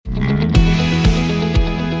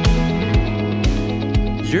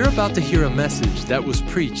You're about to hear a message that was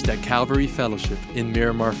preached at Calvary Fellowship in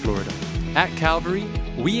Miramar, Florida. At Calvary,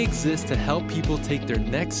 we exist to help people take their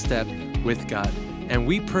next step with God. And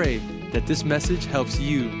we pray that this message helps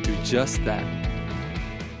you do just that.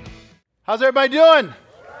 How's everybody doing?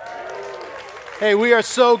 Hey, we are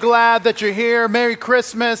so glad that you're here. Merry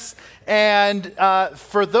Christmas. And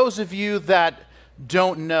for those of you that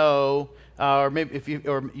don't know, or maybe if you've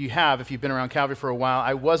been around Calvary for a while,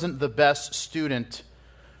 I wasn't the best student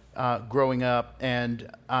growing up, and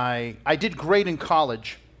I did great in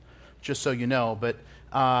college, just so you know, but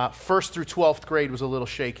first through 12th grade was a little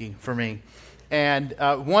shaky for me. And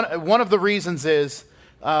one of the reasons is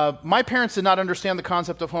my parents did not understand the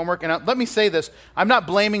concept of homework. And let me say this, I'm not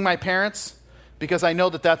blaming my parents because I know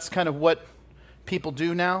that that's kind of what people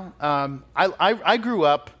do now. I grew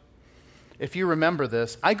up, if you remember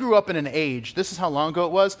this, I grew up in an age, this is how long ago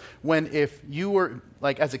it was, when if you were,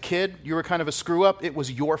 like as a kid, you were kind of a screw up, it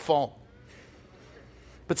was your fault.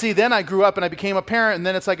 But see, then I grew up and I became a parent, and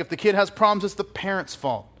then it's like if the kid has problems, it's the parent's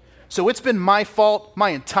fault. So it's been my fault my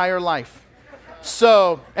entire life.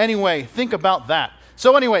 So anyway, think about that.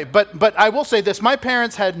 So anyway, but I will say this, my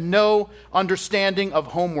parents had no understanding of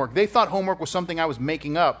homework. They thought homework was something I was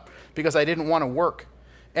making up because I didn't want to work.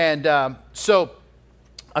 And so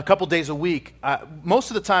a couple days a week, most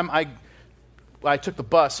of the time I took the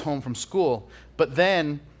bus home from school, but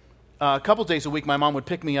then a couple days a week my mom would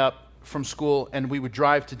pick me up from school and we would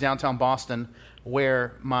drive to downtown Boston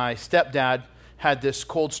where my stepdad had this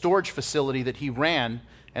cold storage facility that he ran,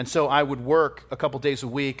 and so I would work a couple days a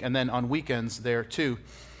week and then on weekends there too.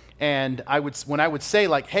 And when I would say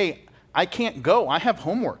like, hey, I can't go, I have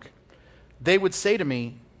homework, they would say to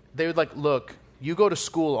me, they would like, look, you go to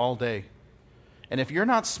school all day. And if you're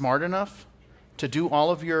not smart enough to do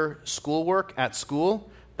all of your schoolwork at school,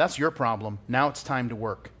 that's your problem. Now it's time to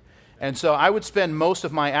work. And so I would spend most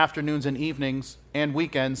of my afternoons and evenings and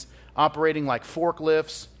weekends operating like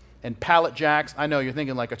forklifts and pallet jacks. I know you're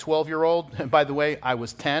thinking like a 12-year-old. And by the way, I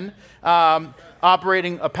was 10.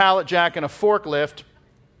 Operating a pallet jack and a forklift,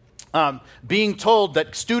 being told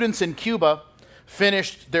that students in Cuba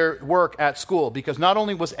finished their work at school, because not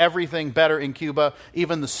only was everything better in Cuba,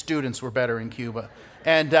 even the students were better in Cuba.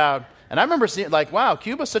 And I remember seeing like, wow,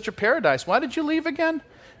 Cuba's such a paradise. Why did you leave again?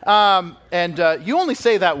 You only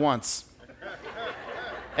say that once.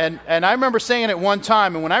 And I remember saying it one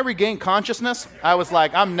time, and when I regained consciousness, I was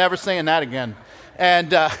like, I'm never saying that again.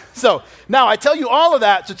 And so now I tell you all of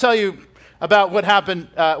that to tell you about what happened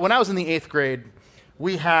when I was in the 8th grade.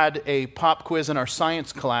 We had a pop quiz in our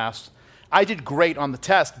science class. I did great on the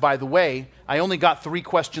test, by the way. I only got 3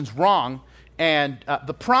 questions wrong. And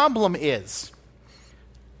the problem is,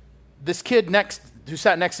 this kid who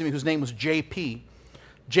sat next to me, whose name was JP,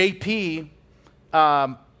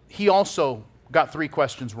 he also got 3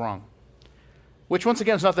 questions wrong. Which, once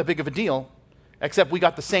again, is not that big of a deal, except we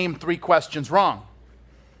got the same 3 questions wrong.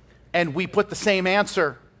 And we put the same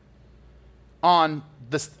answer on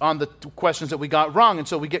the questions that we got wrong. And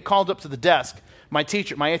so we get called up to the desk. My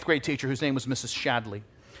teacher, my 8th grade teacher, whose name was Mrs. Shadley.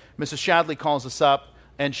 Mrs. Shadley calls us up,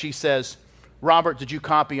 and she says, Robert, did you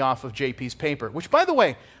copy off of JP's paper? Which, by the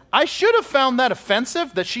way, I should have found that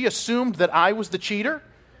offensive, that she assumed that I was the cheater.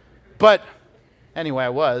 But anyway, I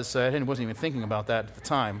was. So I wasn't even thinking about that at the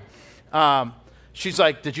time. She's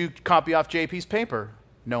like, did you copy off JP's paper?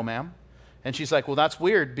 No, ma'am. And she's like, well, that's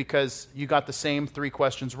weird because you got the same 3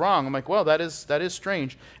 questions wrong. I'm like, well, that is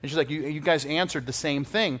strange. And she's like, you guys answered the same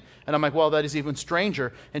thing. And I'm like, well, that is even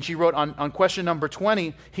stranger. And she wrote on question number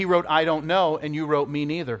 20, he wrote, I don't know, and you wrote, me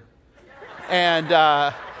neither. And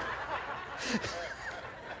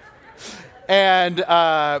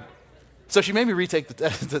so she made me retake the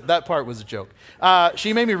test. That part was a joke.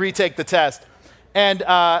 She made me retake the test. And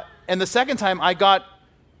the second time I got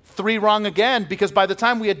 3 wrong again, because by the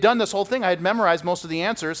time we had done this whole thing, I had memorized most of the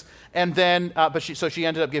answers, and then, so she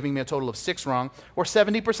ended up giving me a total of 6 wrong, or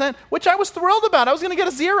 70%, which I was thrilled about. I was going to get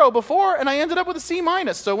a 0 before, and I ended up with a C-.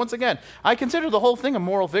 So once again, I consider the whole thing a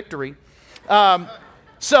moral victory.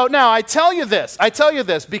 So now I tell you this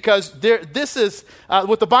because this is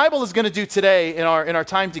what the Bible is going to do today in our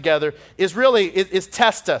time together is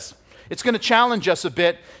test us. It's going to challenge us a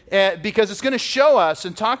bit because it's going to show us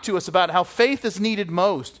and talk to us about how faith is needed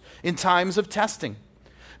most in times of testing.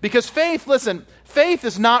 Because faith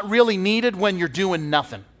is not really needed when you're doing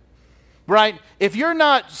nothing, right? If you're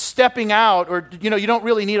not stepping out or, you don't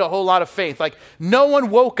really need a whole lot of faith. Like no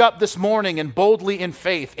one woke up this morning and boldly in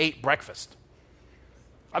faith ate breakfast.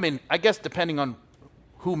 I mean, I guess depending on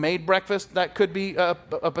who made breakfast, that could be a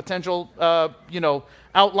potential,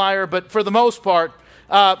 outlier. But for the most part,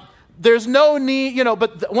 there's no need,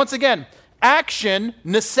 but once again, action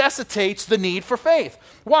necessitates the need for faith.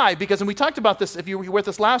 Why? Because, and we talked about this if you were with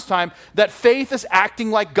us last time, that faith is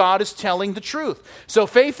acting like God is telling the truth. So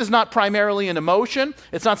faith is not primarily an emotion.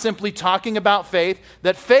 It's not simply talking about faith.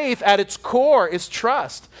 That faith at its core is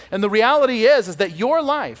trust. And the reality is that your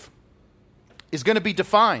life is going to be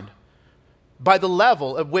defined by the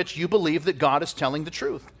level at which you believe that God is telling the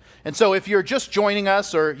truth. And so if you're just joining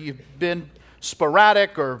us, or you've been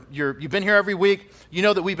sporadic, or you've been here every week, you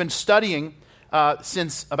know that we've been studying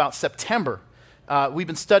since about September. We've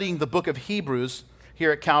been studying the book of Hebrews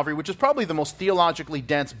here at Calvary, which is probably the most theologically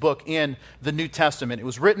dense book in the New Testament. It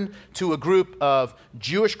was written to a group of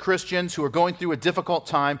Jewish Christians who are going through a difficult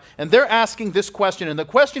time, and they're asking this question, and the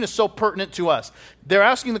question is so pertinent to us. They're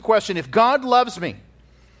asking the question, if God loves me,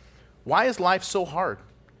 why is life so hard?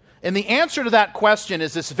 And the answer to that question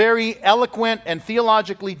is this very eloquent and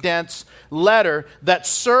theologically dense letter that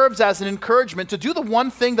serves as an encouragement to do the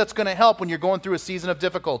one thing that's going to help when you're going through a season of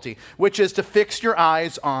difficulty, which is to fix your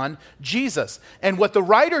eyes on Jesus. And what the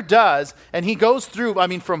writer does, and he goes through,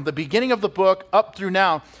 from the beginning of the book up through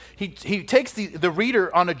now, he takes the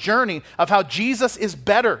reader on a journey of how Jesus is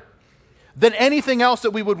better than anything else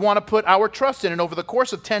that we would want to put our trust in. And over the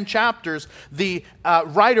course of 10 chapters, the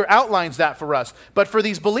writer outlines that for us. But for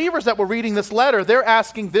these believers that were reading this letter, they're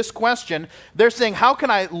asking this question. They're saying, how can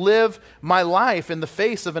I live my life in the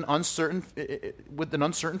face of with an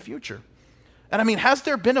uncertain future? And has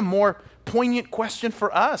there been a more poignant question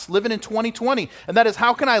for us living in 2020? And that is,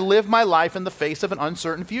 how can I live my life in the face of an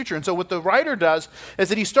uncertain future? And so what the writer does is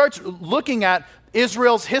that he starts looking at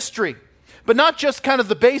Israel's history. But not just kind of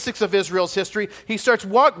the basics of Israel's history. He starts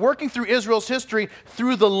working through Israel's history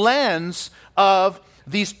through the lens of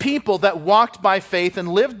these people that walked by faith and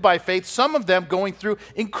lived by faith, some of them going through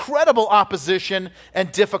incredible opposition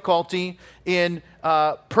and difficulty in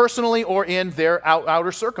personally or in their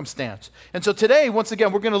outer circumstance. And so today, once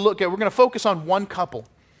again, we're going to focus on one couple.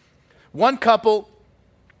 One couple,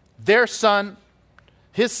 their son,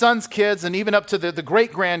 his son's kids, and even up to the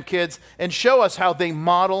great-grandkids, and show us how they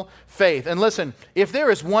model faith. And listen, if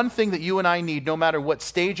there is one thing that you and I need, no matter what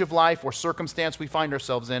stage of life or circumstance we find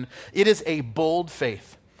ourselves in, it is a bold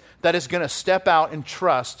faith that is going to step out and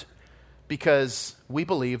trust, because we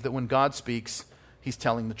believe that when God speaks, He's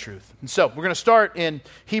telling the truth. And so we're going to start in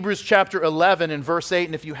Hebrews chapter 11 and verse 8.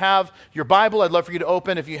 And if you have your Bible, I'd love for you to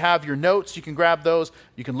open. If you have your notes, you can grab those.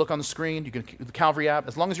 You can look on the screen. You can the Calvary app.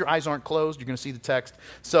 As long as your eyes aren't closed, you're going to see the text.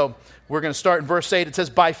 So we're going to start in verse 8. It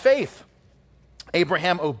says, by faith,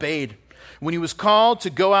 Abraham obeyed when he was called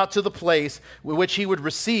to go out to the place which he would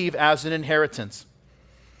receive as an inheritance.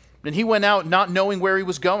 And he went out not knowing where he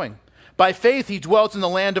was going. By faith, he dwelt in the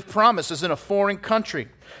land of promise as in a foreign country,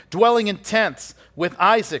 dwelling in tents with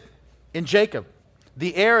Isaac and Jacob,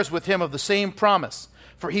 the heirs with him of the same promise.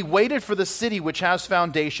 For he waited for the city which has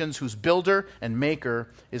foundations, whose builder and maker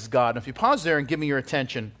is God. And if you pause there and give me your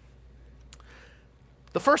attention,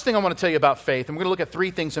 the first thing I want to tell you about faith, and we're going to look at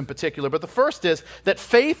three things in particular, but the first is that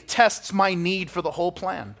faith tests my need for the whole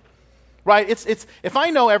plan. Right? It's if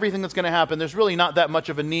I know everything that's going to happen, there's really not that much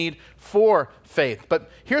of a need for faith.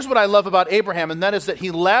 But here's what I love about Abraham, and that is that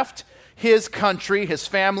he left his country, his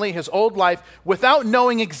family, his old life, without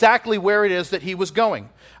knowing exactly where it is that he was going.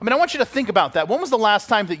 I want you to think about that. When was the last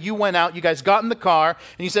time that you went out, you guys got in the car,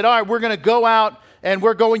 and you said, all right, we're going to go out, and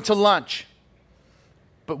we're going to lunch.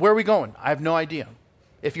 But where are we going? I have no idea.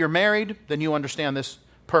 If you're married, then you understand this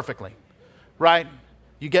perfectly. Right?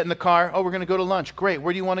 You get in the car, oh, we're going to go to lunch. Great,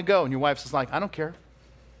 where do you want to go? And your wife's just like, I don't care.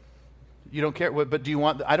 You don't care? But do you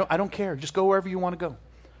want, I don't care. Just go wherever you want to go.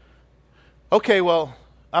 Okay, well,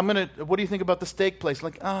 what do you think about the steak place?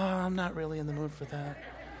 Like, I'm not really in the mood for that.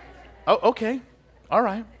 Oh, okay. All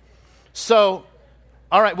right. So,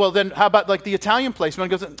 all right, well then how about like the Italian place? One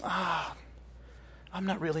goes, I'm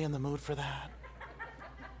not really in the mood for that.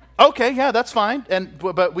 Okay, yeah, that's fine.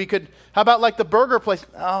 But we could, how about like the burger place?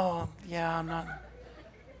 Oh, yeah, I'm not.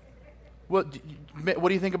 Well, what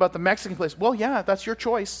do you think about the Mexican place? Well, yeah, that's your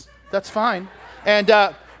choice. That's fine. And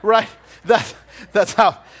right, that's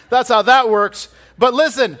how that works. But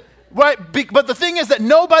listen, right? But the thing is that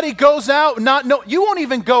nobody goes out. You won't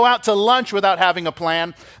even go out to lunch without having a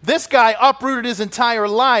plan. This guy uprooted his entire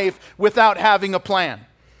life without having a plan.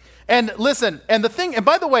 And listen, and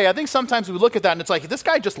by the way, I think sometimes we look at that and it's like, this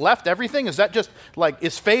guy just left everything. Is that just like,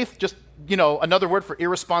 is faith just another word for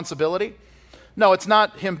irresponsibility? No, it's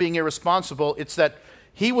not him being irresponsible. It's that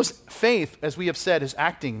faith, as we have said, is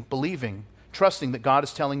acting, believing, trusting that God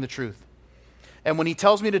is telling the truth. And when he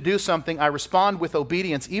tells me to do something, I respond with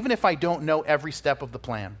obedience, even if I don't know every step of the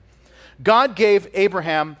plan. God gave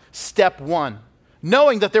Abraham step one.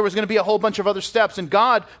 knowing that there was going to be a whole bunch of other steps. And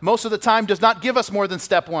God, most of the time, does not give us more than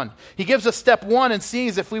step one. He gives us step one and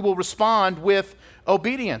sees if we will respond with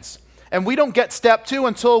obedience. And we don't get step two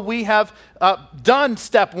until we have done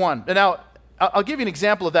step one. And now, I'll give you an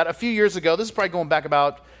example of that. A few years ago, this is probably going back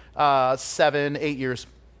about 7, 8 years,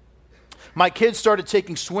 my kids started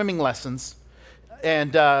taking swimming lessons.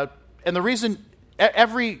 And the reason,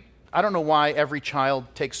 I don't know why every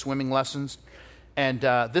child takes swimming lessons. And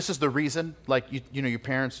this is the reason, like, you know, your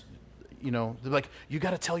parents, you know, they're like, you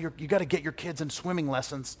got to get your kids in swimming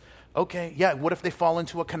lessons. Okay, yeah, what if they fall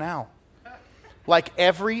into a canal? Like,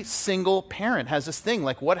 every single parent has this thing,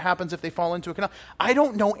 like, what happens if they fall into a canal? I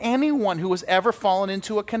don't know anyone who has ever fallen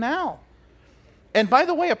into a canal. And by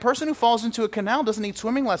the way, a person who falls into a canal doesn't need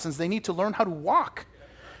swimming lessons. They need to learn how to walk.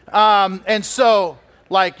 And so,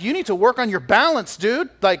 like, you need to work on your balance, dude.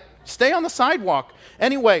 Like, stay on the sidewalk.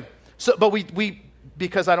 Anyway, so, but we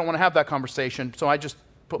because I don't want to have that conversation, so I just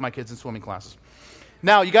put my kids in swimming classes.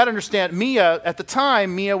 Now, you got to understand, at the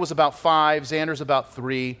time, Mia was about 5, Xander's about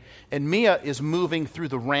 3, and Mia is moving through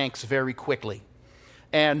the ranks very quickly.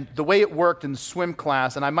 And the way it worked in the swim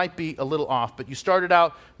class, and I might be a little off, but you started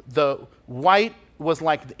out, the white was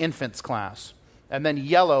like the infants class, and then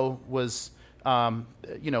yellow was,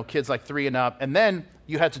 kids like 3 and up, and then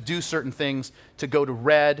you had to do certain things to go to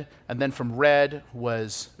red, and then from red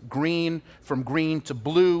was green, from green to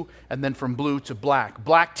blue, and then from blue to black.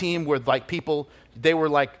 Black team were like people, they were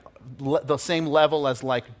like the same level as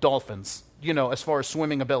like dolphins, you know, as far as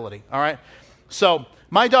swimming ability, all right? So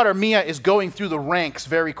my daughter Mia is going through the ranks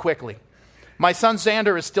very quickly. My son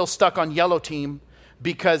Xander is still stuck on yellow team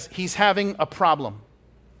because he's having a problem.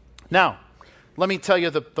 Now, let me tell you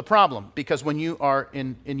the problem, because when you are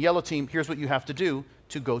in yellow team, here's what you have to do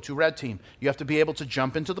to go to red team. You have to be able to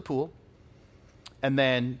jump into the pool and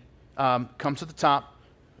then come to the top,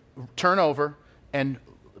 turn over, and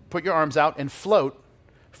put your arms out and float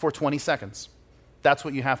for 20 seconds. That's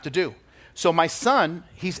what you have to do. So my son,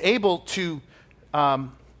 he's able to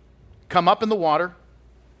come up in the water,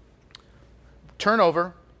 turn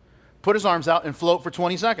over, put his arms out, and float for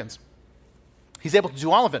 20 seconds. He's able to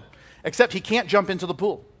do all of it, except he can't jump into the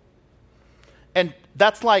pool. And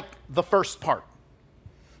that's like the first part.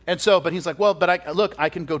 And so, but he's like, well, but I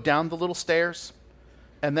can go down the little stairs,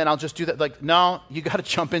 and then I'll just do that. Like, no, you got to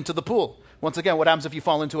jump into the pool. Once again, what happens if you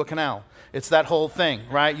fall into a canal? It's that whole thing,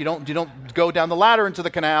 right? You don't go down the ladder into the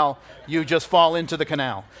canal. You just fall into the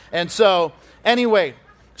canal. And so, anyway,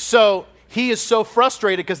 so he is so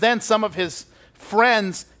frustrated because then some of his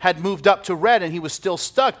friends had moved up to red, and he was still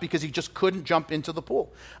stuck because he just couldn't jump into the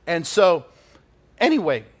pool. And so,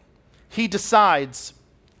 anyway, he decides,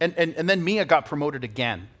 and then Mia got promoted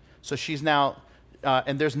again. So she's now,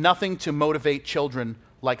 and there's nothing to motivate children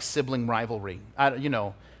like sibling rivalry.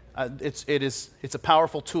 It's a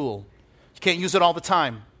powerful tool. You can't use it all the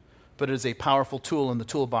time, but it is a powerful tool in the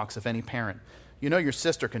toolbox of any parent. You know your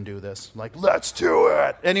sister can do this. Like, let's do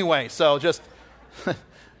it. Anyway, so just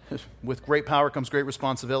with great power comes great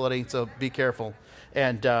responsibility, so be careful.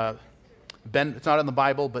 And Ben, it's not in the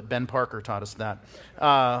Bible, but Ben Parker taught us that.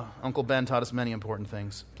 Uncle Ben taught us many important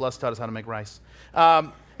things, plus taught us how to make rice.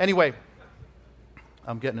 Anyway,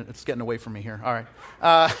 it's getting away from me here. All right.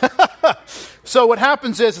 So what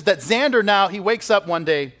happens is that Xander now, he wakes up one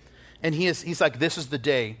day, and he's like, this is the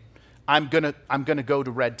day I'm gonna go to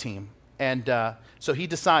red team. And so he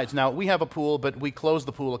decides. Now, we have a pool, but we close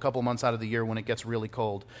the pool a couple months out of the year when it gets really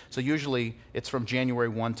cold. So usually it's from January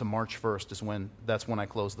 1 to March 1st that's when I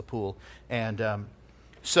close the pool. And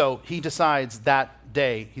so he decides that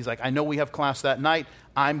day, he's like, I know we have class that night.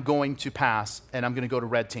 I'm going to pass, and I'm going to go to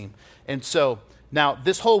red team. And so now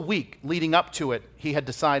this whole week leading up to it, he had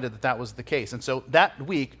decided that was the case. And so that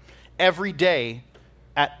week, every day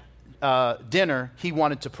at dinner, he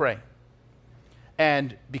wanted to pray.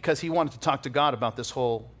 And because he wanted to talk to God about this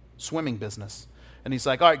whole swimming business. And he's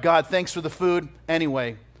like, all right, God, thanks for the food.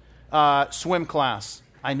 Anyway, swim class.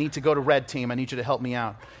 I need to go to red team. I need you to help me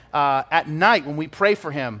out. At night, when we pray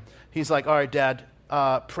for him, he's like, all right, Dad,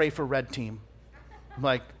 pray for red team. I'm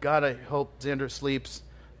like, God, I hope Xander sleeps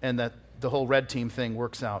and that the whole red team thing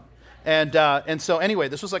works out. And so anyway,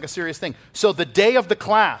 this was like a serious thing. So the day of the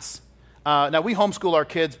class, now we homeschool our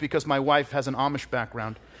kids because my wife has an Amish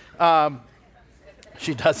background.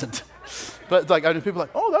 She doesn't. But like, people are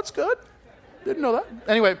like, oh, that's good. Didn't know that.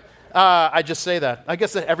 Anyway, I just say that. I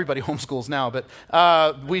guess that everybody homeschools now, but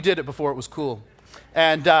we did it before it was cool.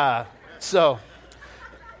 And so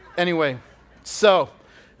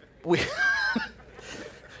we...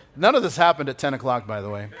 None of this happened at 10 o'clock, by the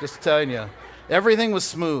way. Just telling you. Everything was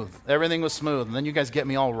smooth. And then you guys get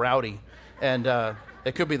me all rowdy. And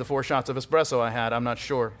It could be the 4 shots of espresso I had. I'm not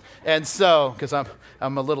sure. And so, because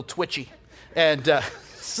I'm a little twitchy. And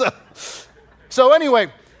so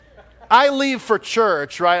anyway, I leave for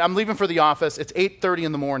church, right? I'm leaving for the office. It's 8:30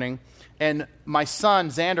 in the morning. And my son,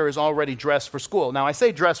 Xander, is already dressed for school. Now, I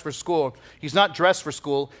say dressed for school. He's not dressed for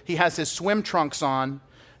school. He has his swim trunks on,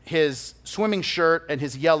 his swimming shirt, and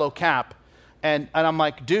his yellow cap. And I'm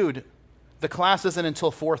like, dude, the class isn't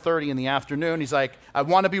until 4:30 in the afternoon. He's like, I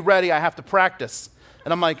want to be ready. I have to practice.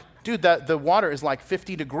 And I'm like, dude, the water is like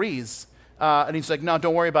 50 degrees. And he's like, no,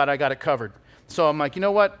 don't worry about it. I got it covered. So I'm like, you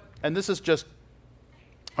know what? And this is just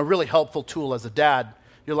a really helpful tool as a dad.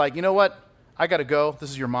 You're like, you know what? I got to go. This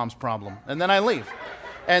is your mom's problem. And then I leave.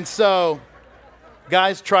 And so,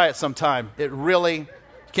 guys, try it sometime. It really, you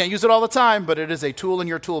can't use it all the time, but it is a tool in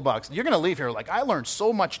your toolbox. You're going to leave here like, I learned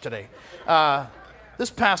so much today. This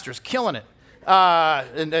pastor's killing it.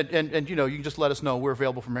 And you know, you can just let us know. We're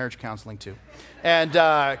available for marriage counseling too. And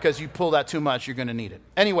because you pull that too much, you're going to need it.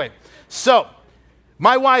 Anyway, so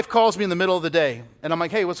my wife calls me in the middle of the day, and I'm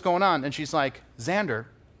like, hey, what's going on? And she's like, Xander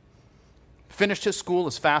finished his school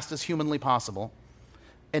as fast as humanly possible,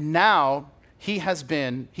 and now he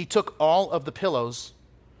took all of the pillows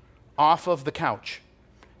off of the couch.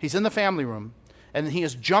 He's in the family room, and he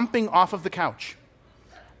is jumping off of the couch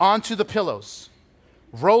onto the pillows,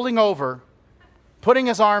 rolling over, putting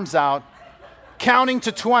his arms out, counting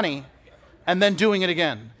to 20, and then doing it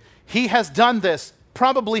again. He has done this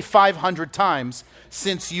probably 500 times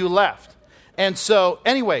since you left. And so,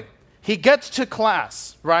 anyway, he gets to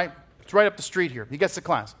class, right? It's right up the street here. He gets to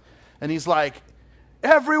class, and he's like,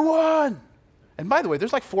 everyone! And by the way,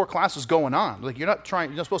 there's like 4 classes going on. Like, you're not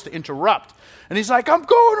supposed to interrupt. And he's like, I'm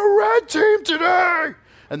going to red team today!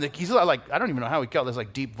 And he's like, I don't even know how he got this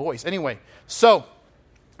like deep voice. Anyway, so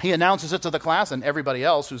he announces it to the class, and everybody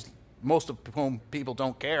else, who's most of whom people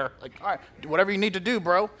don't care, like, all right, whatever you need to do,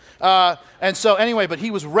 bro. And so anyway, but he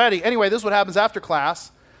was ready. Anyway, this is what happens after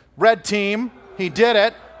class. Red team, he did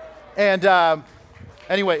it. And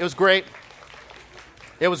anyway, it was great.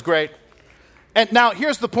 It was great. And now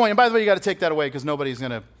here's the point. And by the way, you got to take that away because nobody's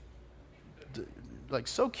going to, like,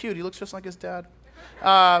 so cute. He looks just like his dad.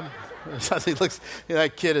 He looks,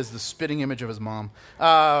 that kid is the spitting image of his mom.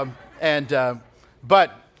 But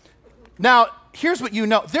now, here's what you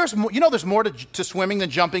know. There's more to swimming than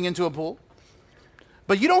jumping into a pool.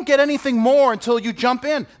 But you don't get anything more until you jump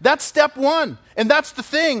in. That's step 1. And that's the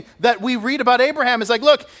thing that we read about Abraham. Is like,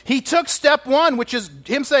 look, he took step 1, which is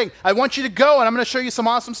him saying, I want you to go, and I'm going to show you some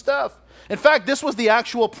awesome stuff. In fact, this was the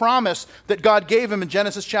actual promise that God gave him in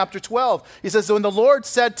Genesis chapter 12. He says, so when the Lord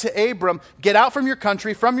said to Abram, get out from your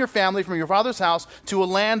country, from your family, from your father's house, to a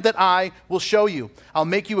land that I will show you. I'll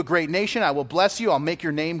make you a great nation. I will bless you. I'll make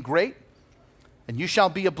your name great. And you shall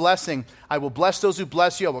be a blessing. I will bless those who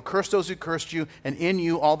bless you. I will curse those who cursed you. And in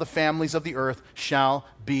you all the families of the earth shall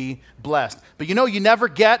be blessed. But you know, you never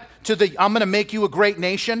get to the, I'm going to make you a great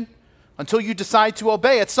nation, until you decide to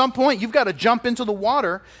obey. At some point, you've got to jump into the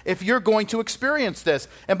water if you're going to experience this.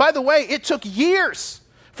 And by the way, it took years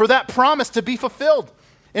for that promise to be fulfilled.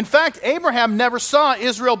 In fact, Abraham never saw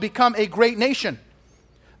Israel become a great nation.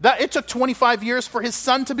 It took 25 years for his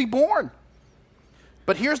son to be born.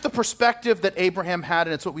 But here's the perspective that Abraham had,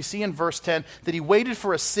 and it's what we see in verse 10, that he waited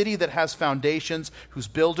for a city that has foundations, whose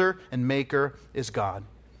builder and maker is God.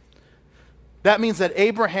 That means that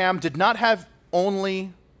Abraham did not have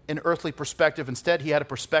only an earthly perspective. Instead, he had a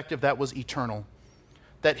perspective that was eternal.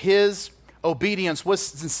 That his obedience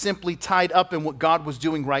wasn't simply tied up in what God was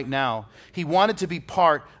doing right now. He wanted to be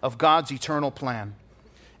part of God's eternal plan.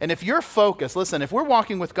 And if your focus, listen, if we're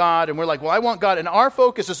walking with God and we're like, well, I want God, and our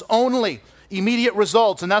focus is only immediate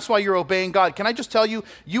results, and that's why you're obeying God, can I just tell you,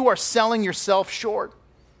 you are selling yourself short.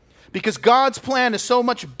 Because God's plan is so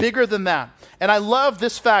much bigger than that. And I love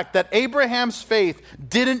this fact that Abraham's faith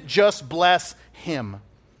didn't just bless him.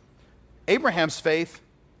 Abraham's faith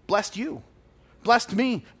blessed you, blessed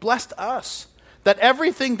me, blessed us. That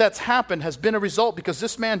everything that's happened has been a result because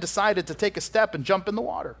this man decided to take a step and jump in the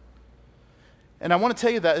water. And I want to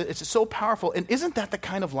tell you that it's so powerful. And isn't that the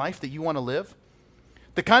kind of life that you want to live?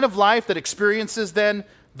 The kind of life that experiences then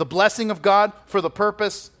the blessing of God for the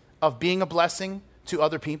purpose of being a blessing to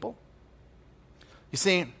other people? You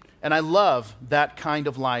see, and I love that kind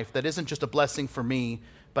of life that isn't just a blessing for me,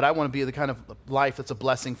 but I want to be the kind of life that's a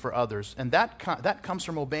blessing for others. And that comes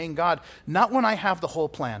from obeying God, not when I have the whole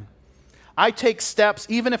plan. I take steps,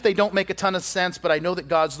 even if they don't make a ton of sense, but I know that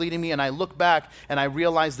God's leading me, and I look back and I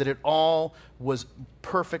realize that it all was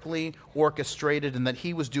perfectly orchestrated and that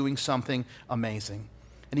he was doing something amazing.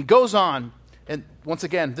 And he goes on, and once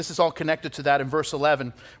again, this is all connected to that in verse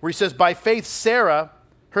 11, where he says, by faith Sarah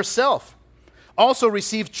herself also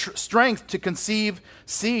received strength to conceive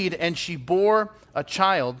seed, and she bore a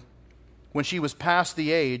child when she was past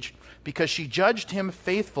the age, because she judged him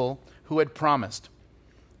faithful who had promised.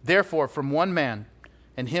 Therefore, from one man,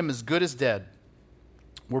 and him as good as dead,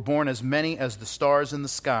 were born as many as the stars in the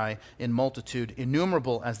sky in multitude,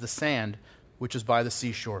 innumerable as the sand which is by the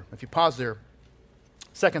seashore. If you pause there,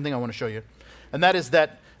 second thing I want to show you, and that is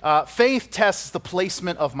that faith tests the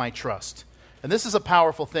placement of my trust. And this is a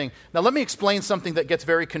powerful thing. Now let me explain something that gets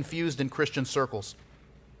very confused in Christian circles.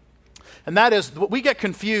 And that is, what we get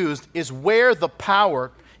confused is where the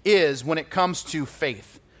power is when it comes to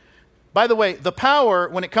faith. By the way, the power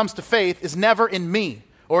when it comes to faith is never in me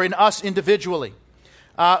or in us individually.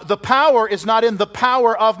 The power is not in the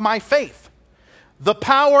power of my faith. The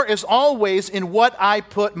power is always in what I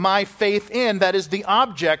put my faith in, that is the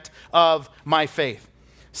object of my faith.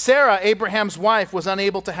 Sarah, Abraham's wife, was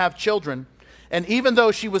unable to have children, and even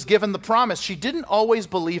though she was given the promise, she didn't always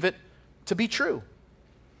believe it to be true.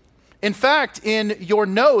 In fact, in your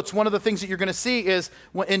notes, one of the things that you're going to see is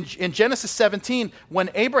in Genesis 17,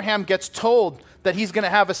 when Abraham gets told that he's going to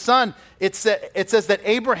have a son, it says that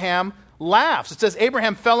Abraham laughs. It says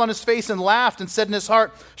Abraham fell on his face and laughed and said in his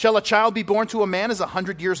heart, "Shall a child be born to a man as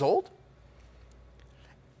 100 years old?"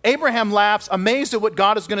 Abraham laughs, amazed at what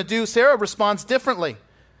God is going to do. Sarah responds differently.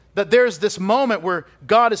 That there's this moment where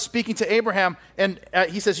God is speaking to Abraham and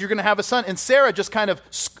he says, "You're going to have a son." And Sarah just kind of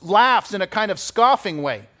laughs in a kind of scoffing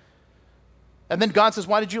way. And then God says,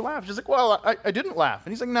 "Why did you laugh?" She's like, "Well, I didn't laugh."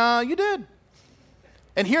 And he's like, "No, you did."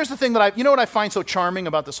 And here's the thing that you know what I find so charming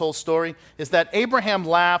about this whole story is that Abraham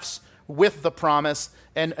laughs with the promise,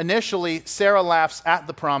 and initially Sarah laughs at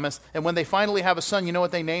the promise, and when they finally have a son, you know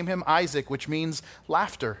what they name him? Isaac, which means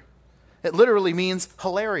laughter. It literally means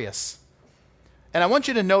hilarious. And I want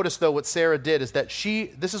you to notice, though, what Sarah did is that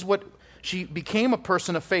she became a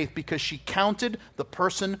person of faith because she counted the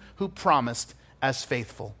person who promised as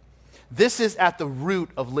faithful. This is at the root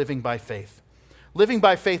of living by faith. Living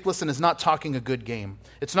by faith, listen, is not talking a good game.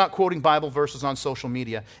 It's not quoting Bible verses on social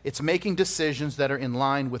media. It's making decisions that are in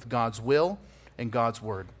line with God's will and God's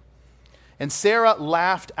word. And Sarah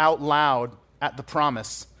laughed out loud at the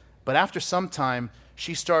promise, but after some time,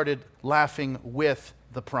 she started laughing with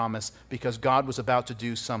the promise because God was about to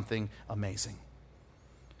do something amazing.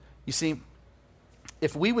 You see,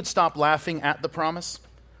 if we would stop laughing at the promise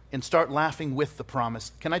and start laughing with the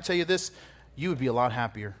promise, can I tell you this? You would be a lot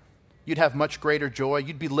happier. You'd have much greater joy.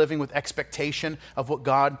 You'd be living with expectation of what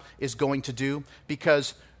God is going to do,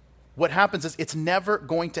 because what happens is it's never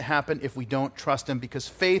going to happen if we don't trust Him, because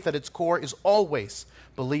faith at its core is always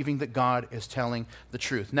believing that God is telling the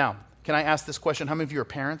truth. Now, can I ask this question? How many of you are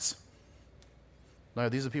parents? No,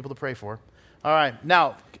 these are people to pray for. All right.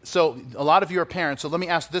 Now, so a lot of you are parents, so let me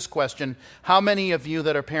ask this question. How many of you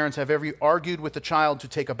that are parents have ever argued with a child to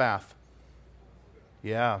take a bath?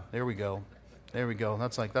 Yeah, there we go. There we go.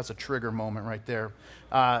 That's a trigger moment right there,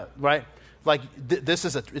 right? Like this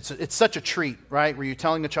is it's such a treat, right? Where you're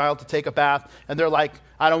telling a child to take a bath, and they're like,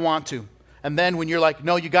 "I don't want to," and then when you're like,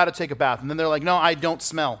 "No, you got to take a bath," and then they're like, "No, I don't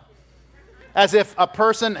smell," as if a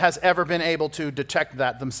person has ever been able to detect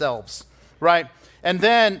that themselves, right? And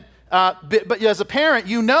then, but as a parent,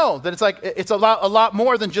 you know that it's a lot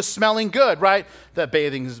more than just smelling good, right? That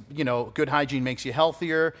bathing is, good hygiene makes you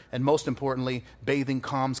healthier, and most importantly, bathing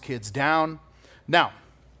calms kids down. Now,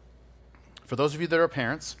 for those of you that are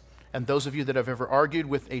parents, and those of you that have ever argued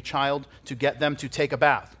with a child to get them to take a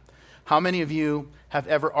bath, how many of you have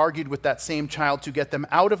ever argued with that same child to get them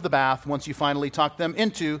out of the bath once you finally talk them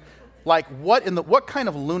into, like, what kind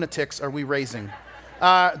of lunatics are we raising?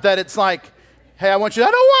 That it's like, "Hey, I don't want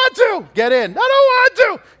to, get in. I don't want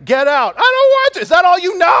to, get out. I don't want to. Is that all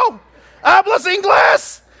you know? Hablas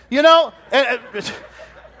inglés?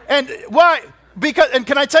 And why? And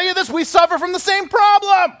can I tell you this? We suffer from the same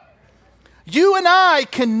problem. You and I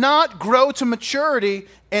cannot grow to maturity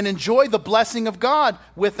and enjoy the blessing of God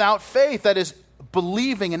without faith. That is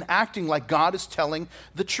believing and acting like God is telling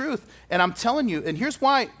the truth. And I'm telling you, and here's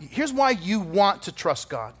why you want to trust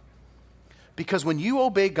God. Because when you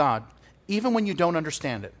obey God, even when you don't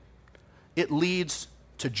understand it, it leads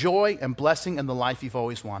to joy and blessing and the life you've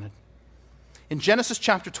always wanted. In Genesis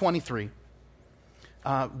chapter 23,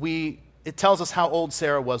 it tells us how old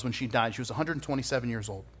Sarah was when she died. She was 127 years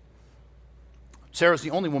old. Sarah's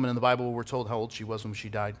the only woman in the Bible where we're told how old she was when she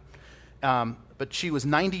died. But she was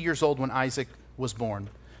 90 years old when Isaac was born.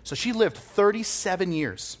 So she lived 37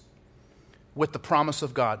 years with the promise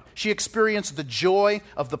of God. She experienced the joy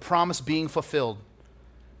of the promise being fulfilled.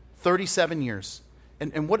 37 years.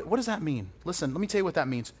 And what does that mean? Listen, let me tell you what that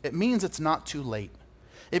means. It means it's not too late.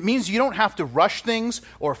 It means you don't have to rush things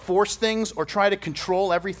or force things or try to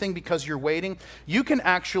control everything because you're waiting. You can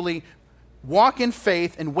actually walk in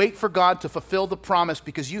faith and wait for God to fulfill the promise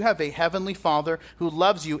because you have a heavenly Father who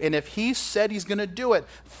loves you. And if he said he's going to do it,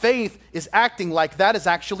 faith is acting like that is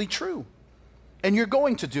actually true. And you're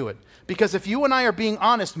going to do it. Because if you and I are being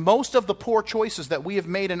honest, most of the poor choices that we have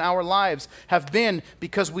made in our lives have been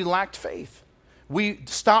because we lacked faith. We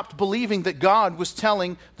stopped believing that God was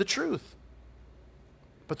telling the truth.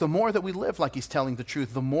 But the more that we live like he's telling the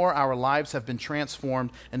truth, the more our lives have been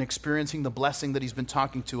transformed and experiencing the blessing that he's been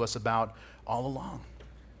talking to us about all along.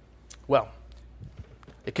 Well,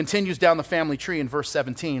 it continues down the family tree in verse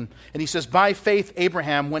 17, and he says, by faith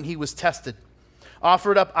Abraham, when he was tested,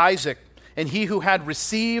 offered up Isaac, and he who had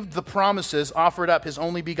received the promises offered up his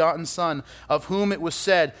only begotten son, of whom it was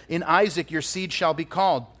said, in Isaac your seed shall be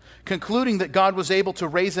called, concluding that God was able to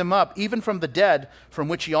raise him up, even from the dead, from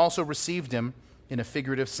which he also received him, in a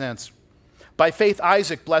figurative sense. By faith,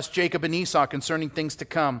 Isaac blessed Jacob and Esau concerning things to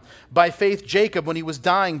come. By faith, Jacob, when he was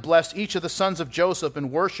dying, blessed each of the sons of Joseph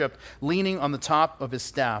and worshiped, leaning on the top of his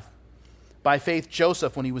staff. By faith,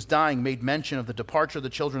 Joseph, when he was dying, made mention of the departure of the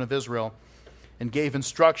children of Israel and gave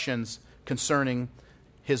instructions concerning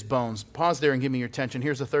his bones. Pause there and give me your attention.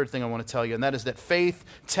 Here's the third thing I want to tell you, and that is that faith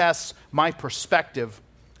tests my perspective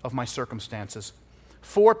of my circumstances.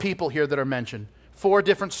 4 people here that are mentioned. 4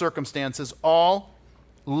 different circumstances, all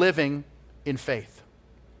living in faith.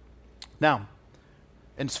 Now,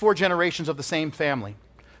 and it's 4 generations of the same family.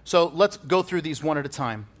 So let's go through these one at a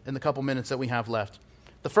time in the couple minutes that we have left.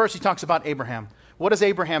 The first, he talks about Abraham. What does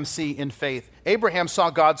Abraham see in faith? Abraham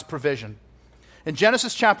saw God's provision. In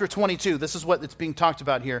Genesis chapter 22, this is what it's being talked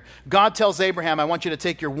about here. God tells Abraham, I want you to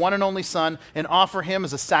take your one and only son and offer him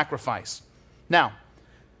as a sacrifice. Now,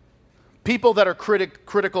 people that are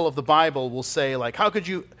critical of the Bible will say, like,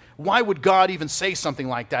 why would God even say something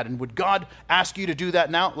like that? And would God ask you to do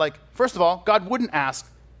that now? Like, first of all, God wouldn't ask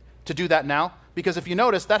to do that now, because if you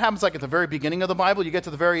notice, that happens like at the very beginning of the Bible. You get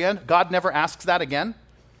to the very end, God never asks that again.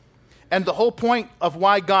 And the whole point of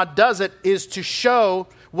why God does it is to show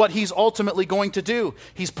what he's ultimately going to do.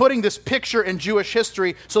 He's putting this picture in Jewish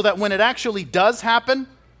history so that when it actually does happen,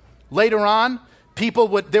 later on,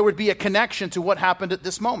 there would be a connection to what happened at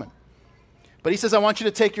this moment. But he says, I want you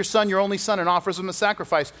to take your son, your only son, and offers him a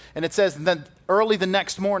sacrifice. And it says, and then early the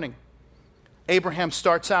next morning, Abraham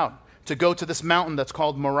starts out to go to this mountain that's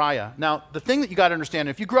called Moriah. Now, the thing that you got to understand,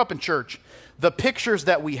 if you grew up in church, the pictures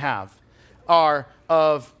that we have are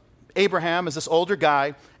of Abraham as this older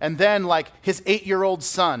guy, and then like his 8-year-old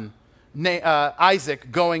son,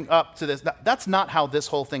 Isaac, going up to this. That's not how this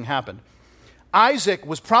whole thing happened. Isaac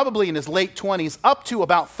was probably in his late 20s, up to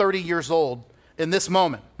about 30 years old in this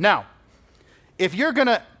moment. Now, if you're going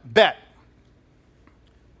to bet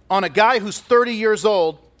on a guy who's 30 years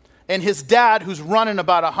old and his dad who's running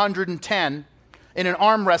about 110 in an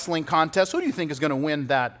arm wrestling contest, who do you think is going to win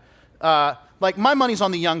that? My money's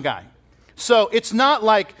on the young guy. So it's not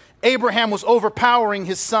like Abraham was overpowering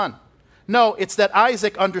his son. No, it's that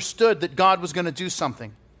Isaac understood that God was going to do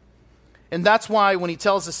something. And that's why when he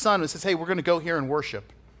tells his son, he says, hey, we're going to go here and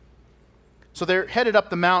worship. So they're headed up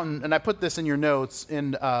the mountain, and I put this in your notes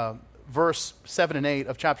in verse 7 and 8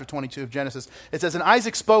 of chapter 22 of Genesis. It says, and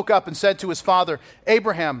Isaac spoke up and said to his father,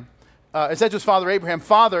 Abraham,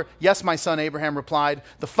 Father, yes, my son, Abraham replied,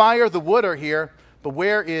 the fire, the wood are here, but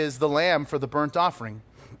where is the lamb for the burnt offering?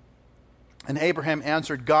 And Abraham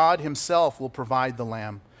answered, God himself will provide the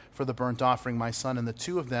lamb for the burnt offering, my son. And the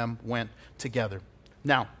two of them went together.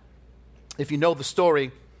 Now, if you know the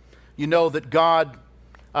story, you know that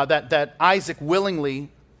that Isaac willingly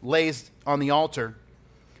lays on the altar.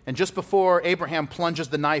 And just before Abraham plunges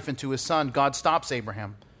the knife into his son, God stops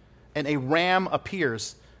Abraham. And a ram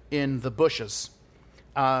appears in the bushes.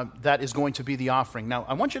 That is going to be the offering. Now,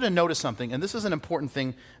 I want you to notice something, and this is an important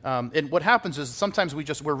thing. And what happens is sometimes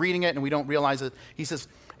we're reading it and we don't realize it. He says,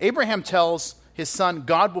 Abraham tells his son,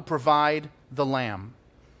 God will provide the lamb.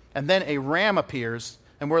 And then a ram appears,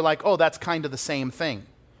 and we're like, oh, that's kind of the same thing.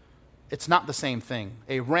 It's not the same thing.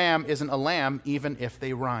 A ram isn't a lamb, even if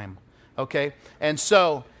they rhyme. Okay? And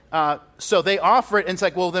so they offer it, and it's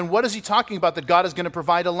like, well, then what is he talking about that God is going to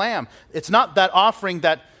provide a lamb? It's not that offering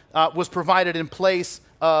that was provided in place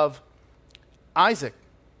of Isaac.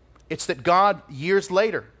 It's that God, years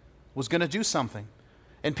later, was going to do something.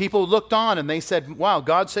 And people looked on and they said, wow,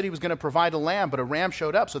 God said he was going to provide a lamb, but a ram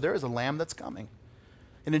showed up, so there is a lamb that's coming.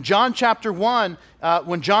 And in John chapter 1,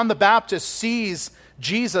 when John the Baptist sees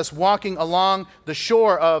Jesus walking along the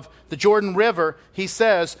shore of the Jordan River, he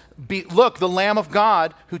says, look, the Lamb of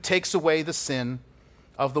God who takes away the sin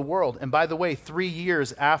of the world. And by the way, 3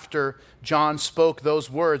 years after John spoke those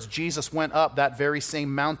words, Jesus went up that very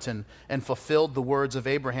same mountain and fulfilled the words of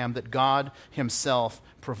Abraham that God himself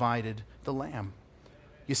provided the lamb.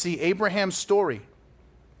 You see, Abraham's story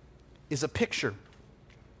is a picture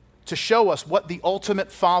to show us what the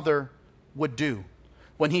ultimate father would do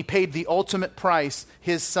when he paid the ultimate price,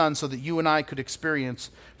 his son, so that you and I could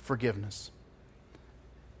experience forgiveness.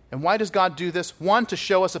 And why does God do this? One, to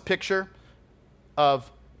show us a picture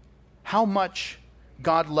of how much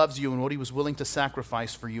God loves you and what he was willing to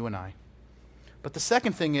sacrifice for you and I. But the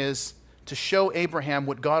second thing is to show Abraham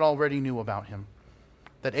what God already knew about him,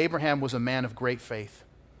 that Abraham was a man of great faith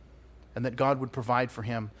and that God would provide for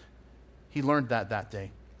him. He learned that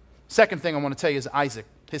day. Second thing I want to tell you is Isaac.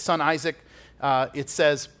 His son Isaac, it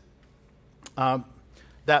says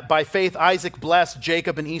that by faith Isaac blessed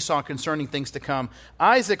Jacob and Esau concerning things to come.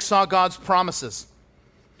 Isaac saw God's promises.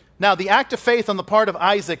 Now, the act of faith on the part of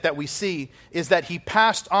Isaac that we see is that he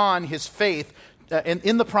passed on his faith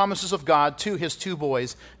in the promises of God to his two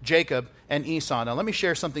boys, Jacob and Esau. Now, let me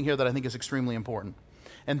share something here that I think is extremely important.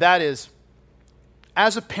 And that is,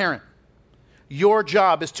 as a parent, your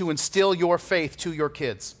job is to instill your faith to your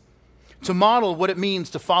kids, to model what it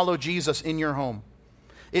means to follow Jesus in your home.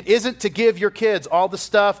 It isn't to give your kids all the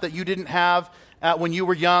stuff that you didn't have when you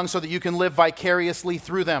were young so that you can live vicariously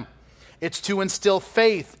through them. It's to instill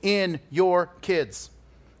faith in your kids,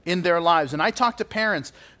 in their lives. And I talk to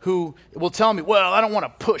parents who will tell me, well, I don't want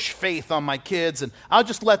to push faith on my kids, and I'll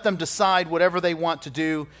just let them decide whatever they want to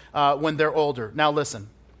do when they're older. Now listen,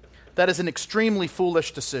 that is an extremely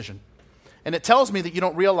foolish decision. And it tells me that you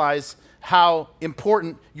don't realize how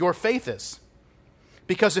important your faith is.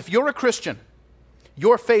 Because if you're a Christian,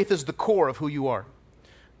 your faith is the core of who you are.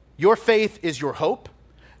 Your faith is your hope.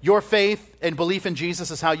 Your faith and belief in Jesus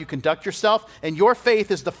is how you conduct yourself. And your faith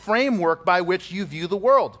is the framework by which you view the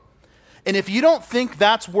world. And if you don't think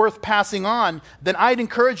that's worth passing on, then I'd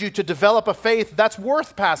encourage you to develop a faith that's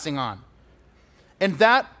worth passing on. And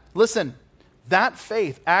that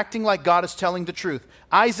faith, acting like God is telling the truth.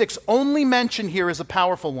 Isaac's only mention here is a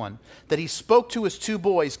powerful one, that he spoke to his two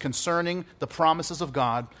boys concerning the promises of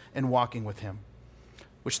God and walking with him.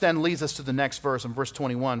 Which then leads us to the next verse, in verse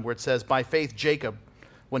 21, where it says, by faith Jacob,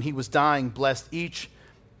 when he was dying, blessed each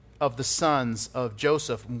of the sons of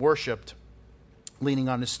Joseph and worshipped, leaning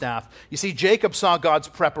on his staff. You see, Jacob saw God's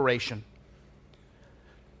preparation.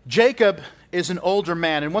 Jacob is an older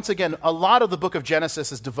man, and once again, a lot of the book of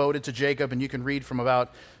Genesis is devoted to Jacob, and you can read from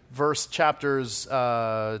about chapters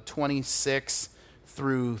 26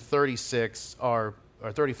 through 36 or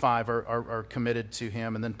 35 are committed to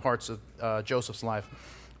him, and then parts of Joseph's life.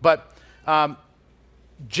 But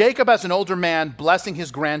Jacob, as an older man, blessing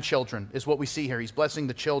his grandchildren is what we see here. He's blessing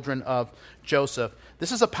the children of Joseph.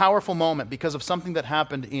 This is a powerful moment because of something that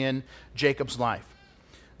happened in Jacob's life.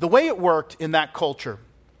 The way it worked in that culture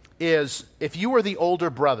is if you were the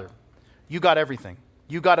older brother, you got everything.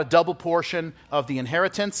 You got a double portion of the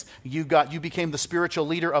inheritance. You became the spiritual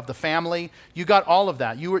leader of the family. You got all of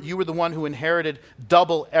that. You were the one who inherited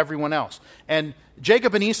double everyone else. And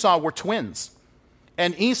Jacob and Esau were twins.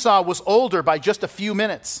 And Esau was older by just a few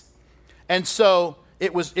minutes. And so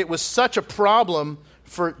it was such a problem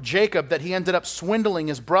for Jacob that he ended up swindling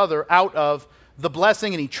his brother out of the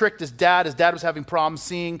blessing, and he tricked his dad. His dad was having problems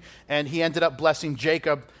seeing, and he ended up blessing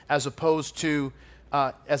Jacob as opposed to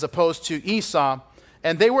Esau.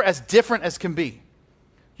 And they were as different as can be.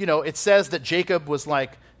 You know, it says that Jacob was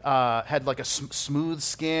had like a smooth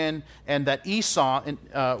skin, and that Esau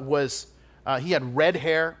he had red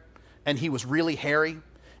hair, and he was really hairy.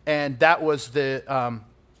 And that was in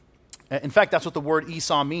fact, that's what the word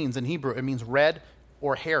Esau means in Hebrew. It means red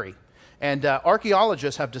or hairy. And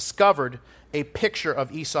archaeologists have discovered a picture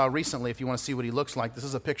of Esau recently, if you want to see what he looks like. This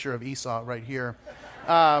is a picture of Esau right here.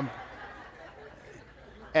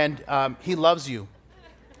 And he loves you.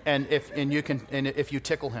 And if you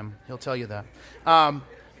tickle him, he'll tell you that.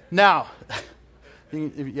 Now,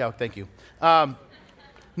 yeah, thank you.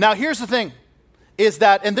 Now, here's the thing, is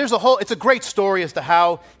that, and it's a great story as to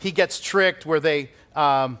how he gets tricked, where they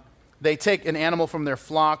take an animal from their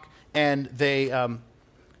flock, and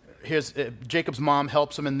Jacob's mom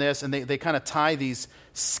helps him in this, and they kind of tie these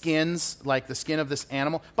skins, like the skin of this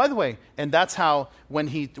animal. By the way, and that's how when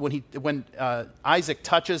Isaac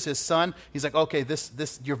touches his son, he's like, okay,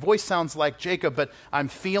 this your voice sounds like Jacob, but I'm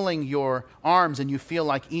feeling your arms, and you feel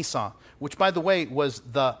like Esau, which, by the way, was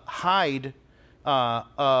the hide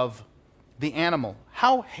of the animal.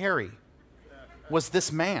 How hairy was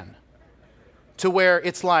this man? To where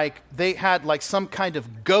it's like they had like some kind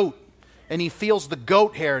of goat, and he feels the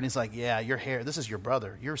goat hair, and he's like, yeah, your hair, this is your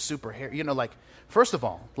brother. You're super hair. You know, like, first of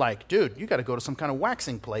all, like, dude, you got to go to some kind of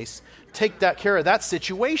waxing place. Take that care of that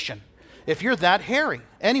situation if you're that hairy.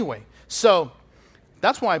 Anyway, so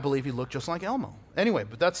that's why I believe he looked just like Elmo. Anyway,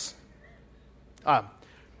 but that's...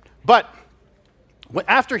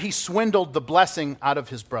 after he swindled the blessing out of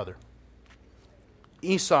his brother,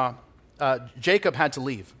 Jacob had to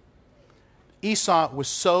leave. Esau was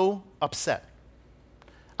so upset.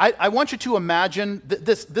 I want you to imagine,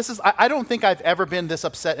 I don't think I've ever been this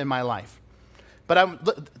upset in my life. But I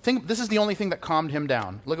think this is the only thing that calmed him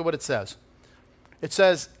down. Look at what it says. It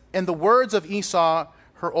says, and the words of Esau,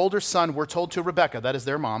 her older son, were told to Rebekah, that is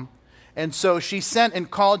their mom. And so she sent and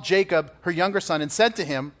called Jacob, her younger son, and said to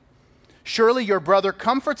him, surely your brother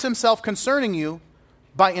comforts himself concerning you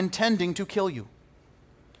by intending to kill you.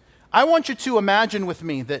 I want you to imagine with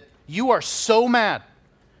me that you are so mad,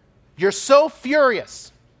 you're so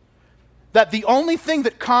furious, that the only thing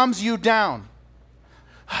that calms you down,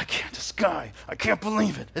 this guy, I can't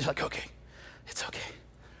believe it. It's like, okay, it's okay.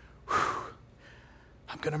 Whew.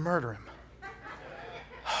 I'm going to murder him.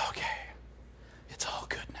 Okay, it's all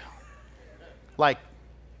good now. Like,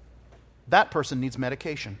 that person needs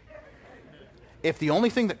medication. If the only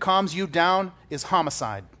thing that calms you down is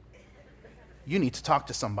homicide, you need to talk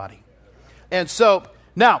to somebody. And so,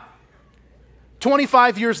 now,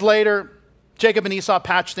 25 years later, Jacob and Esau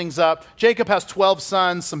patch things up. Jacob has 12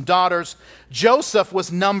 sons, some daughters. Joseph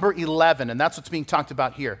was number 11, and that's what's being talked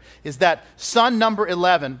about here, is that son number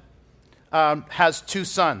 11 has 2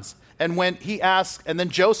 sons. And when he asks, and then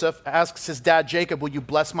Joseph asks his dad Jacob, will you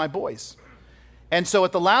bless my boys? And so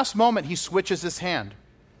at the last moment, he switches his hand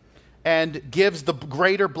and gives the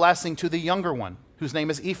greater blessing to the younger one, whose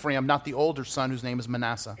name is Ephraim, not the older son, whose name is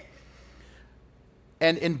Manasseh.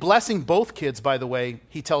 And in blessing both kids, by the way,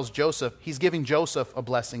 he tells Joseph, he's giving Joseph a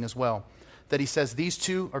blessing as well, that he says, these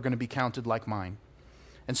 2 are going to be counted like mine.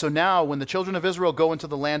 And so now, when the children of Israel go into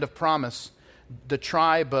the land of promise, the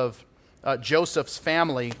tribe of Joseph's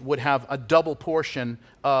family would have a double portion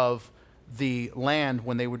of the land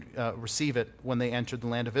when they would receive it when they entered the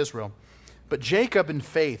land of Israel. But Jacob in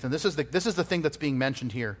faith, and this is the thing that's being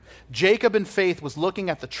mentioned here, Jacob in faith was looking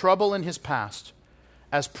at the trouble in his past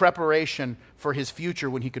as preparation for his future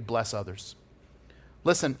when he could bless others.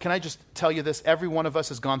 Listen, can I just tell you this? Every one of us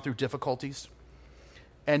has gone through difficulties.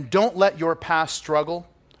 And don't let your past struggle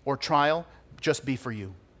or trial just be for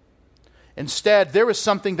you. Instead, there is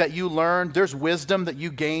something that you learned, there's wisdom that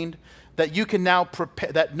you gained, that you can now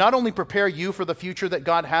prepare, that not only prepare you for the future that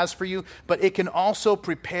God has for you, but it can also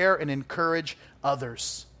prepare and encourage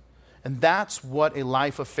others. And that's what a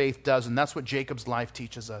life of faith does, and that's what Jacob's life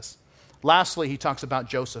teaches us. Lastly, he talks about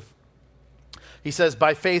Joseph. He says,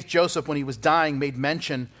 by faith, Joseph, when he was dying, made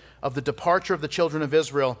mention of the departure of the children of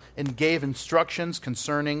Israel and gave instructions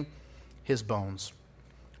concerning his bones.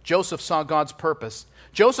 Joseph saw God's purpose.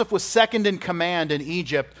 Joseph was second in command in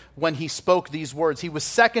Egypt when he spoke these words. He was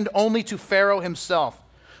second only to Pharaoh himself.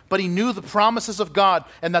 But he knew the promises of God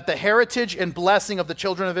and that the heritage and blessing of the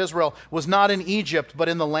children of Israel was not in Egypt, but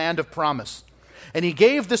in the land of promise. And he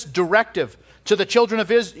gave this directive to the children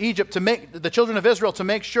of Israel to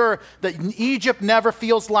make sure that Egypt never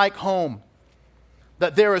feels like home,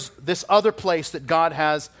 that there is this other place that God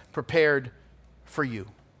has prepared for you.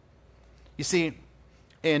 You see,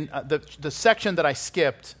 in the section that I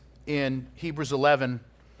skipped in Hebrews 11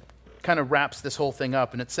 kind of wraps this whole thing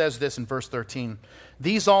up, and it says this in verse 13.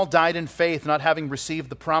 These all died in faith, not having received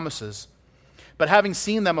the promises, but having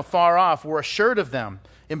seen them afar off, were assured of them,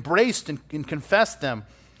 embraced and confessed them,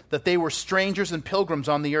 that they were strangers and pilgrims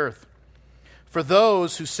on the earth. For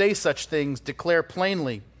those who say such things declare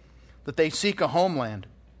plainly that they seek a homeland.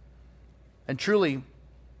 And truly,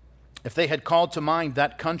 if they had called to mind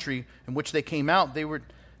that country in which they came out, they would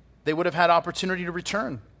have had opportunity to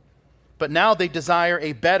return. But now they desire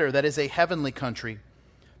a better, that is a heavenly country.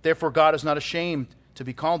 Therefore God is not ashamed to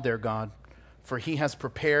be called their God, for he has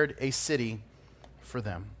prepared a city for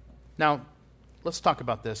them. Now, let's talk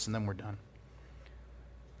about this and then we're done.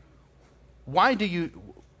 Why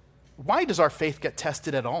does our faith get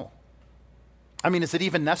tested at all? I mean, is it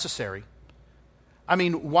even necessary? I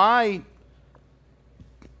mean, why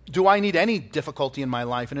do I need any difficulty in my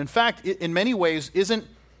life? And in fact, in many ways, isn't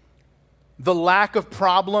the lack of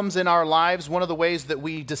problems in our lives one of the ways that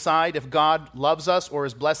we decide if God loves us or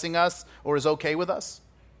is blessing us or is okay with us?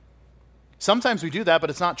 Sometimes we do that, but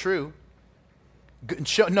it's not true.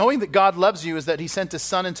 Knowing that God loves you is that he sent his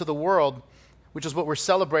son into the world, which is what we're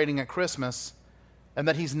celebrating at Christmas, and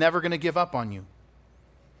that he's never going to give up on you.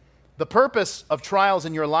 The purpose of trials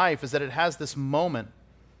in your life is that it has this moment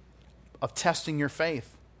of testing your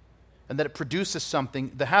faith. and that it produces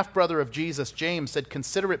something. The half-brother of Jesus, James, said,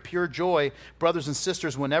 "Consider it pure joy, brothers and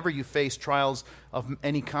sisters, whenever you face trials of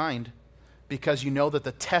any kind, because you know that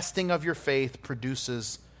the testing of your faith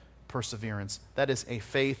produces perseverance." That is a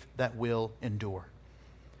faith that will endure.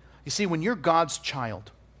 You see, when you're God's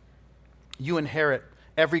child, you inherit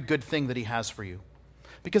every good thing that he has for you.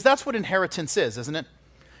 Because that's what inheritance is, isn't it?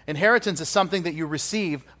 Inheritance is something that you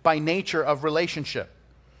receive by nature of relationship.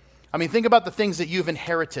 I mean, think about the things that you've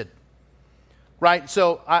inherited, right?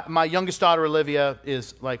 So my youngest daughter, Olivia,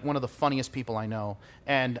 is like one of the funniest people I know.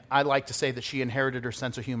 And I like to say that she inherited her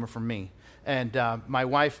sense of humor from me. And my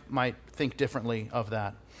wife might think differently of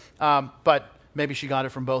that. But maybe she got it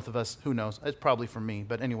from both of us. Who knows? It's probably from me.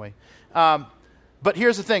 But anyway. But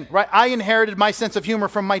here's the thing, right? I inherited my sense of humor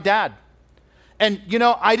from my dad. And,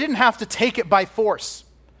 I didn't have to take it by force.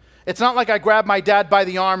 It's not like I grabbed my dad by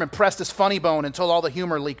the arm and pressed his funny bone until all the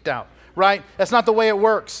humor leaked out, right? That's not the way it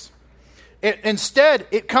works. Instead,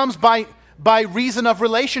 it comes by reason of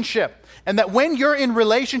relationship. And that when you're in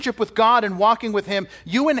relationship with God and walking with him,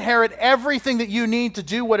 you inherit everything that you need to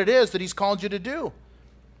do what it is that he's called you to do.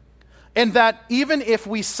 And that even if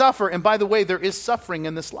we suffer, and by the way, there is suffering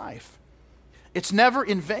in this life, it's never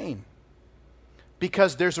in vain.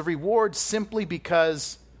 Because there's a reward simply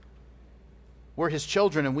because we're his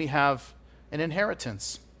children and we have an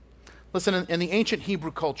inheritance. Listen, in the ancient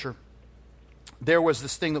Hebrew culture, there was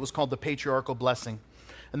this thing that was called the patriarchal blessing.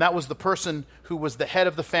 And that was the person who was the head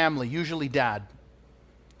of the family, usually dad,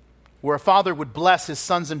 where a father would bless his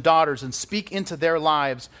sons and daughters and speak into their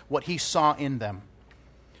lives what he saw in them.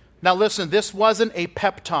 Now listen, this wasn't a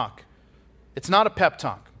pep talk. It's not a pep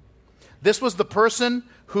talk. This was the person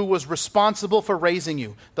who was responsible for raising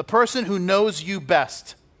you, the person who knows you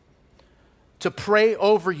best, to pray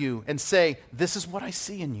over you and say, "This is what I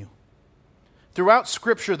see in you." Throughout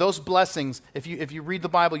Scripture, those blessings, if you read the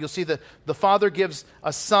Bible, you'll see that the father gives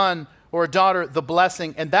a son or a daughter the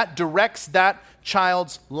blessing, and that directs that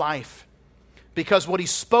child's life. Because what he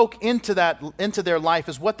spoke into their life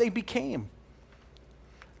is what they became.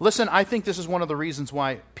 Listen, I think this is one of the reasons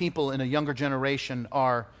why people in a younger generation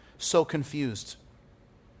are so confused.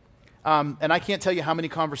 And I can't tell you how many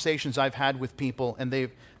conversations I've had with people, and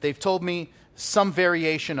they've told me some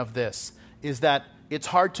variation of this, is that it's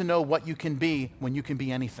hard to know what you can be when you can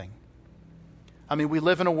be anything. I mean, we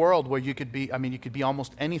live in a world where you could be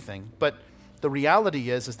almost anything, but the reality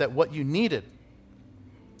is that what you needed,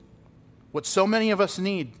 what so many of us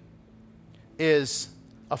need, is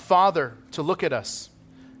a father to look at us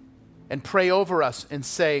and pray over us and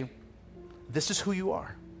say, "This is who you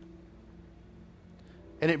are."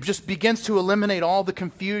 And it just begins to eliminate all the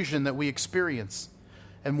confusion that we experience.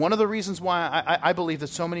 And one of the reasons why I believe that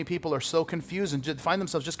so many people are so confused and find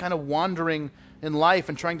themselves just kind of wandering in life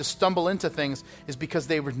and trying to stumble into things is because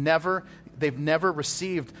they've never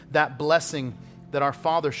received that blessing that our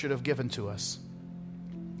Father should have given to us.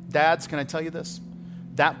 Dads, can I tell you this?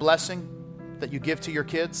 That blessing that you give to your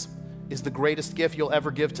kids is the greatest gift you'll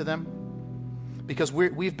ever give to them, because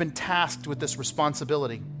we've been tasked with this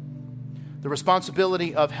responsibility. The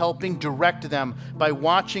responsibility of helping direct them by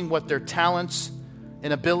watching what their talents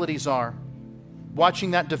and abilities are, watching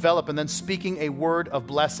that develop, and then speaking a word of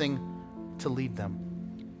blessing to lead them.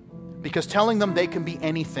 Because telling them they can be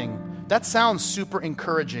anything, that sounds super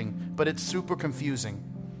encouraging, but it's super confusing.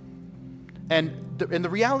 And the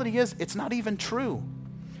reality is, it's not even true.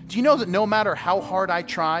 Do you know that no matter how hard I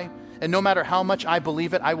try, and no matter how much I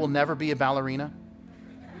believe it, I will never be a ballerina?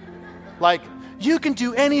 Like, "You can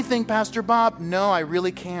do anything, Pastor Bob." No, I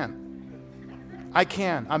really can't. I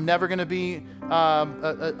can't. I'm never going to be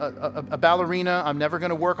a ballerina. I'm never going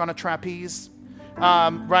to work on a trapeze.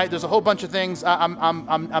 Right? There's a whole bunch of things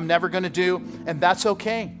I'm never going to do, and that's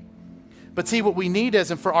okay. But see, what we need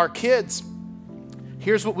is, and for our kids,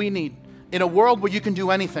 here's what we need. In a world where you can do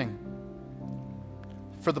anything,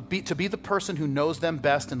 to be the person who knows them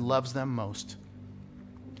best and loves them most,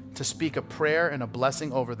 to speak a prayer and a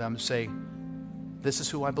blessing over them, to say, "This is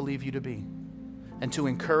who I believe you to be." And to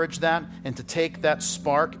encourage that and to take that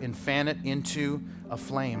spark and fan it into a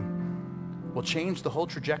flame will change the whole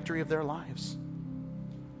trajectory of their lives.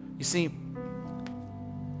 You see,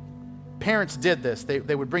 parents did this.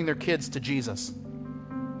 They would bring their kids to Jesus,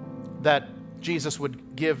 that Jesus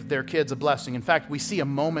would give their kids a blessing. In fact, we see a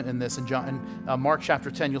moment in this in Mark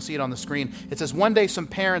chapter 10. You'll see it on the screen. It says, one day some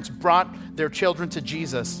parents brought their children to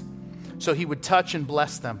Jesus so he would touch and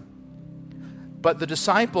bless them. But the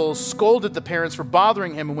disciples scolded the parents for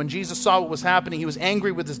bothering him. And when Jesus saw what was happening, he was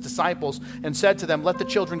angry with his disciples and said to them, "Let the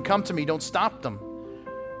children come to me. Don't stop them.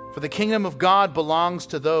 For the kingdom of God belongs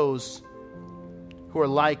to those who are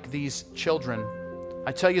like these children."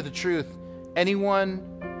 I tell you the truth,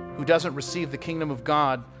 anyone who doesn't receive the kingdom of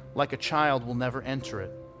God like a child will never enter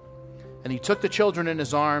it." And he took the children in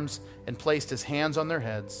his arms and placed his hands on their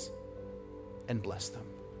heads and blessed them.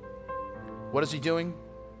 What is he doing?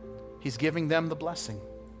 He's giving them the blessing.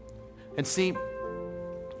 And see,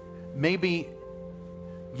 maybe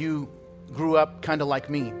you grew up kind of like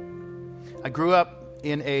me. I grew up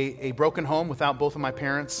in a broken home without both of my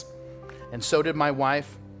parents, and so did my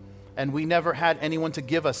wife, and we never had anyone to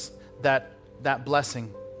give us that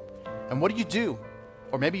blessing. And what do?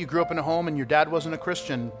 Or maybe you grew up in a home and your dad wasn't a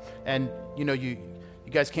Christian, and you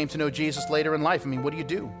guys came to know Jesus later in life. I mean, what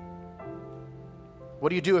do? What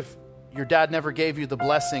do you do if your dad never gave you the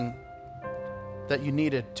blessing that you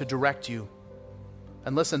needed to direct you?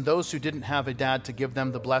 And listen, those who didn't have a dad to give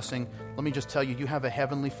them the blessing, let me just tell you, you have a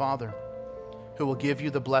heavenly Father who will give you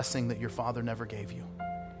the blessing that your father never gave you.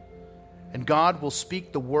 And God will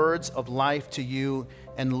speak the words of life to you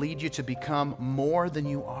and lead you to become more than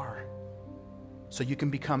you are, so you can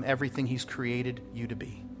become everything He's created you to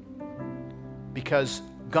be. Because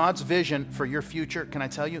God's vision for your future, can I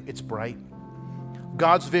tell you, it's bright.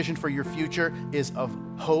 God's vision for your future is of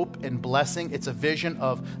hope and blessing. It's a vision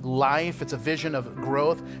of life. It's a vision of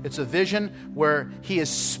growth. It's a vision where He is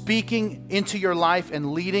speaking into your life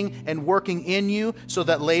and leading and working in you so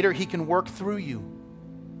that later He can work through you.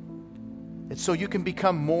 It's so you can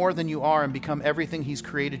become more than you are and become everything He's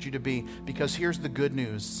created you to be. Because here's the good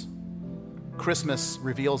news. Christmas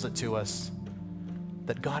reveals it to us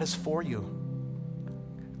that God is for you.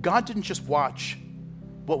 God didn't just watch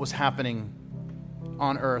what was happening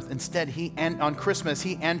on earth. Instead, on Christmas,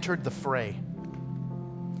 He entered the fray.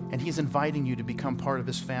 And He's inviting you to become part of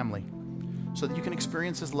His family so that you can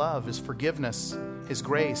experience His love, His forgiveness, His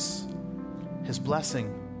grace, His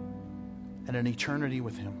blessing, and an eternity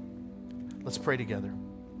with Him. Let's pray together.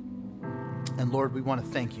 And Lord, we want to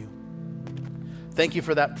thank You. Thank You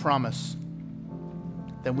for that promise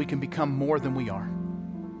that we can become more than we are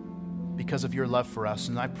because of Your love for us.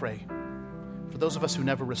 And I pray for those of us who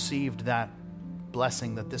never received that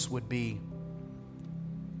blessing, that this would be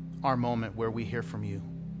our moment where we hear from You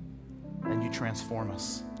and You transform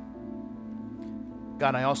us.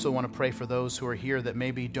 God, I also want to pray for those who are here that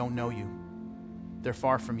maybe don't know You. They're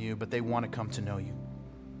far from You, but they want to come to know You.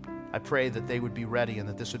 I pray that they would be ready and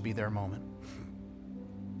that this would be their moment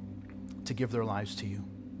to give their lives to You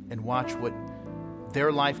and watch what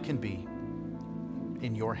their life can be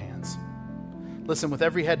in Your hands. Listen, with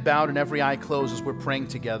every head bowed and every eye closed as we're praying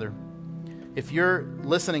together, if you're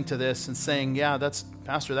listening to this and saying, yeah,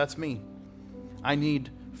 Pastor, that's me. I need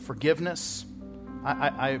forgiveness.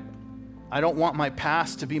 I don't want my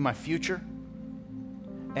past to be my future.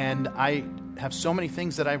 And I have so many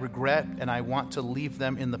things that I regret, and I want to leave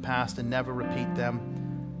them in the past and never repeat them.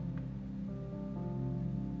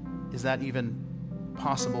 Is that even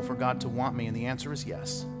possible for God to want me? And the answer is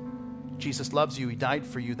yes. Jesus loves you. He died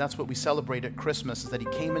for you. That's what we celebrate at Christmas, is that He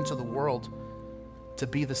came into the world to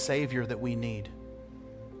be the Savior that we need.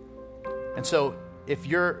 And so if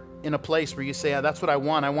you're in a place where you say, that's what I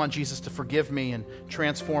want Jesus to forgive me and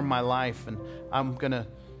transform my life, and I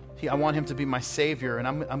want Him to be my Savior, and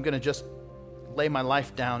I'm going to just lay my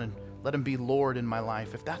life down and let Him be Lord in my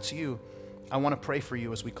life. If that's you, I want to pray for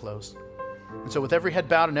you as we close. And so with every head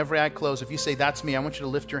bowed and every eye closed, if you say, that's me, I want you to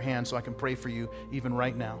lift your hand so I can pray for you even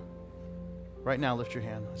right now. Right now, lift your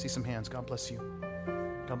hand. I see some hands. God bless you.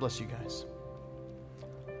 God bless you guys.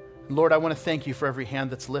 Lord, I want to thank You for every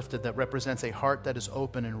hand that's lifted that represents a heart that is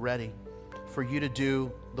open and ready for You to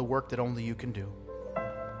do the work that only You can do.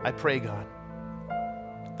 I pray, God,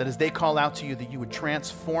 that as they call out to You, that You would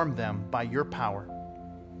transform them by Your power,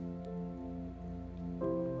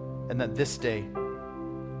 and that this day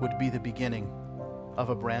would be the beginning of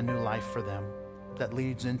a brand new life for them that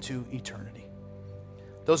leads into eternity.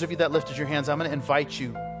 Those of you that lifted your hands, I'm going to invite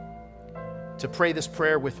you to pray this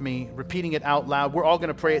prayer with me, repeating it out loud. We're all going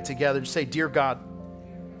to pray it together. Just say, Dear God,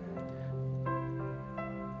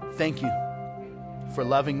 thank You for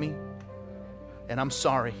loving me, and I'm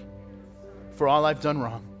sorry for all I've done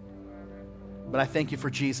wrong. But I thank You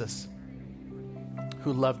for Jesus,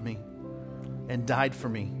 who loved me and died for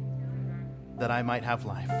me that I might have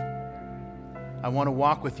life. I want to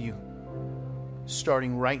walk with You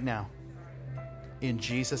starting right now. In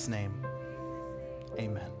Jesus' name,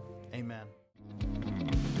 amen. Amen.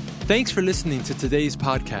 Thanks for listening to today's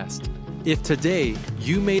podcast. If today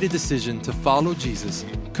you made a decision to follow Jesus,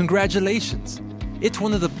 congratulations. It's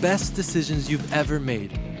one of the best decisions you've ever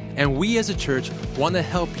made. And we as a church want to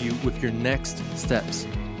help you with your next steps.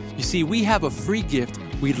 You see, we have a free gift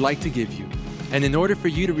we'd like to give you. And in order for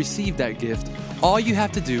you to receive that gift, All you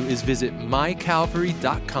have to do is visit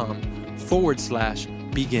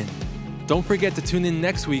mycalvary.com/begin. Don't forget to tune in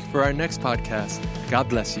next week for our next podcast. God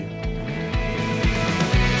bless you.